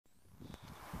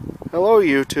Hello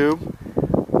YouTube.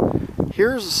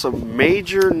 Here's some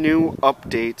major new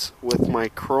updates with my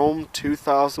Chrome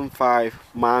 2005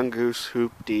 Mongoose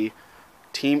Hoopty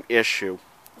team issue.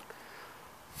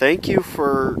 Thank you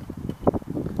for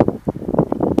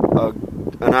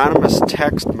an anonymous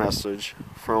text message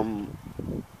from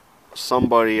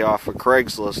somebody off of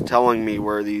Craigslist telling me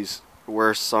where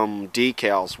some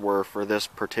decals were for this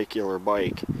particular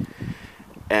bike.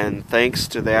 And thanks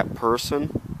to that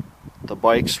person, the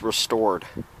bike's restored.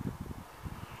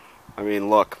 I mean,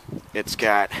 look, it's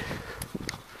got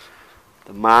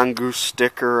the Mongoose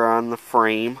sticker on the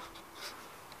frame,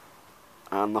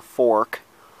 on the fork.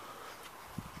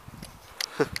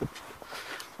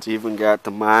 It's even got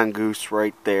the Mongoose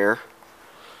right there.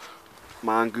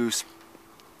 Mongoose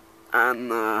on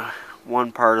the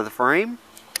one part of the frame.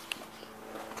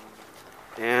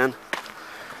 And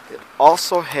it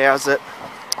also has it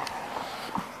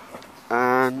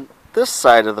on this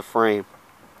side of the frame.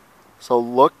 So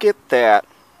look at that.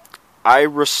 I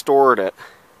restored it.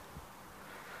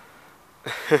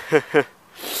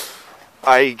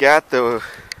 I got the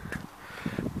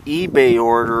eBay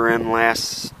order in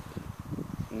last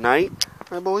night,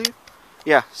 I believe.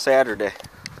 Yeah, Saturday.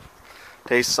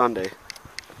 Today's Sunday.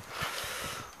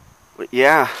 But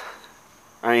yeah,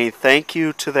 I mean, thank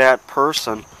you to that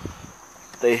person.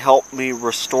 They helped me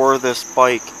restore this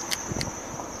bike.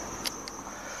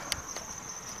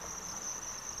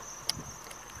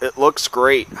 It looks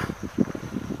great.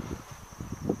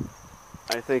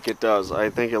 I think it does.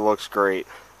 I think it looks great.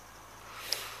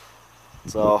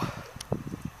 So,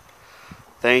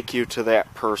 thank you to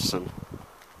that person.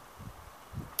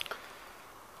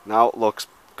 Now it looks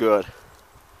good.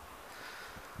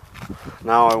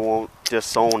 Now I won't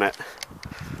disown it.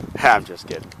 I'm just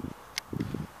kidding.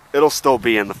 It'll still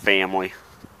be in the family.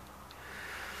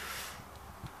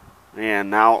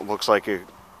 And now it looks like a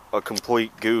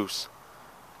complete goose.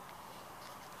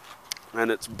 And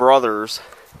its brothers.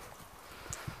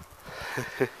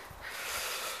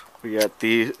 We got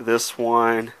this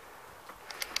one,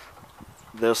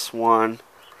 the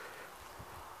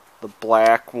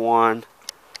black one,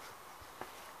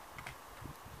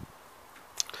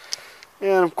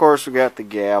 and of course we got the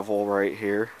gavel right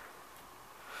here.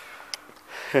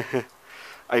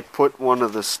 I put one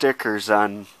of the stickers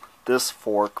on this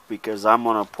fork because I'm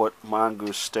gonna put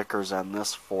Mongoose stickers on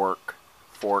this fork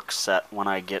set when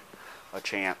I get a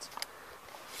chance.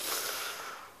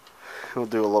 We'll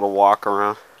do a little walk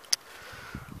around.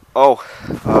 Oh,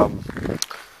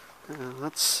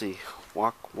 let's see.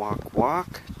 Walk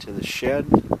to the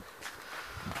shed.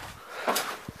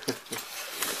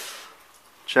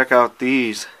 Check out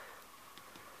these.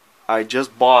 I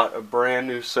just bought a brand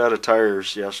new set of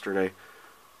tires yesterday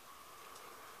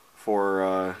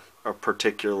for a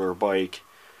particular bike.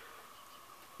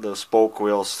 The spoke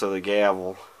wheels to the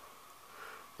gavel.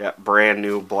 Got brand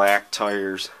new black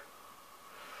tires.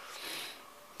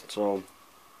 So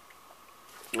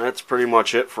that's pretty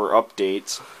much it for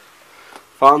updates.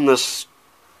 Found this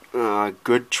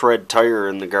good tread tire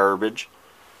in the garbage.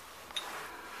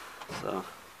 So,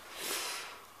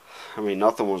 I mean,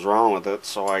 nothing was wrong with it,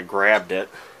 so I grabbed it.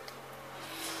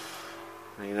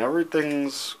 I mean,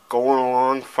 everything's going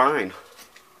along fine.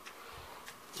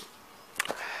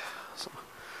 So,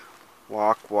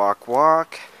 walk.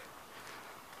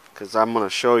 Because I'm going to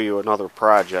show you another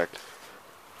project.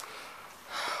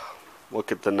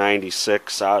 Look at the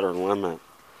 96 outer limit.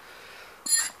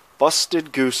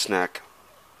 Busted gooseneck.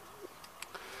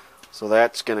 So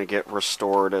that's going to get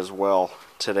restored as well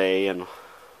today, and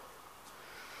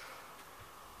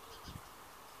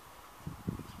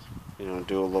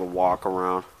do a little walk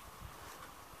around.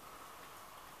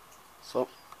 So,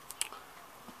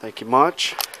 thank you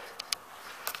much.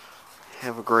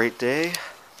 Have a great day.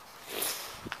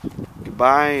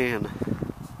 Goodbye, and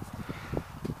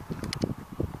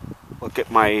look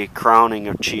at my crowning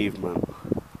achievement.